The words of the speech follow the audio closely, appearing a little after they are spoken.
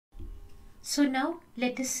So now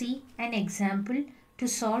let us see an example to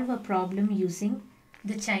solve a problem using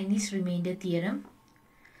the Chinese remainder theorem.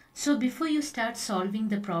 So before you start solving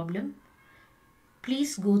the problem,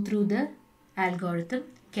 please go through the algorithm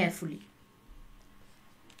carefully.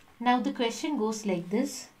 Now the question goes like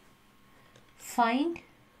this. Find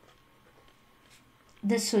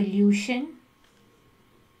the solution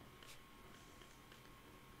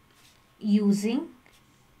using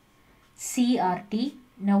CRT.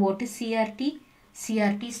 Now what is CRT?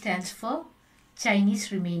 CRT stands for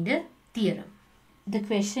Chinese remainder theorem. The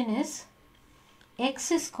question is,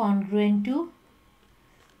 x is congruent to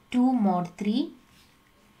 2 mod 3,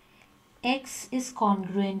 x is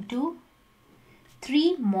congruent to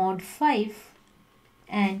 3 mod 5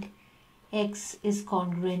 and x is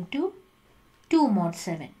congruent to 2 mod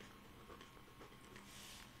 7.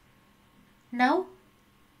 Now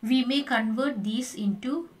we may convert these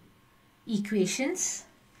into equations.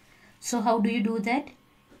 So how do you do that?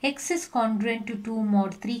 X is congruent to 2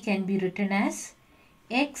 mod 3 can be written as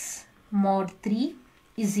x mod 3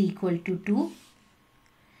 is equal to 2.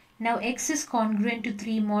 Now x is congruent to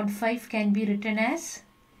 3 mod 5 can be written as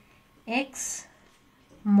x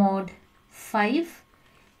mod 5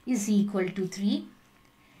 is equal to 3.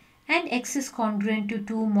 And x is congruent to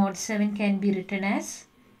 2 mod 7 can be written as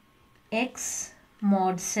x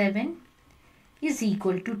mod 7 is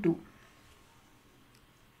equal to 2.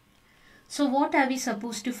 So what are we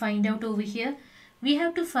supposed to find out over here? We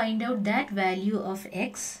have to find out that value of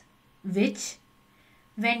x which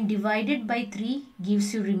when divided by 3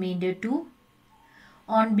 gives you remainder 2,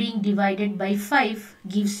 on being divided by 5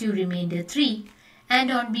 gives you remainder 3,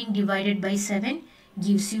 and on being divided by 7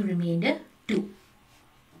 gives you remainder 2.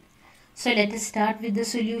 So let us start with the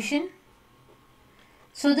solution.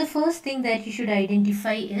 So the first thing that you should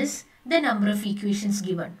identify is the number of equations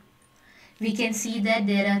given. We can see that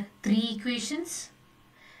there are 3 equations.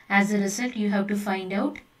 As a result, you have to find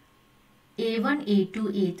out A1, A2,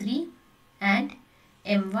 A3 and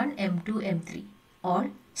M1, M2, M3, all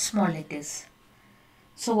small letters.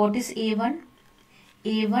 So what is A1?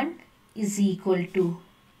 A1 is equal to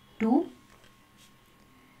 2.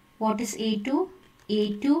 What is A2?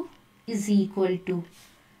 A2 is equal to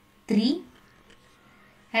 3.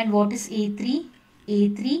 And what is A3?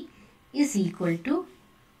 A3 is equal to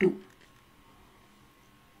 2.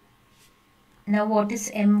 Now what is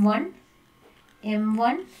M1?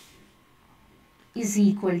 M1 is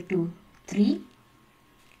equal to 3.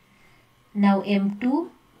 Now M2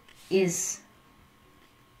 is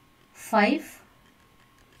 5.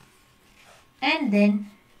 And then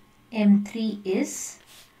M3 is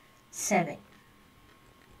 7.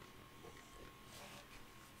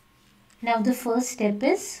 Now the first step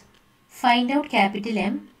is find out capital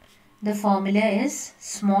M. The formula is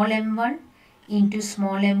small m1 into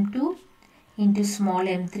small m2 into small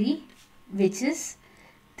m3, which is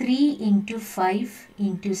 3 into 5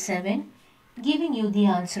 into 7, giving you the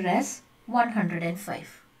answer as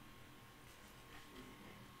 105.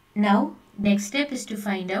 Now next step is to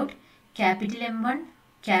find out capital M1,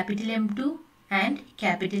 capital M2 and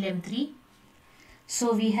capital M3.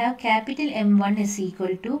 So we have capital M1 is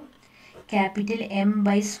equal to capital M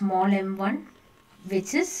by small m1,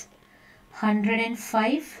 which is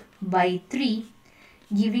 105 by 3,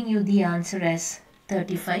 giving you the answer as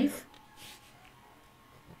 35.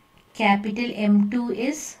 Capital M2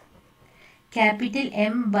 is capital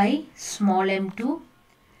M by small m2,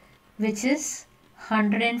 which is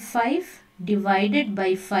 105 divided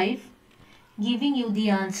by 5, giving you the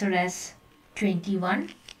answer as 21.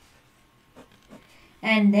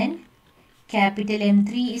 And then capital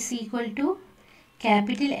M3 is equal to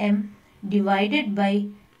capital M divided by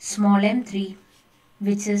small m3,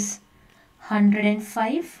 which is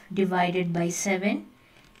 105 divided by 7,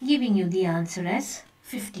 giving you the answer as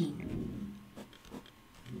 15.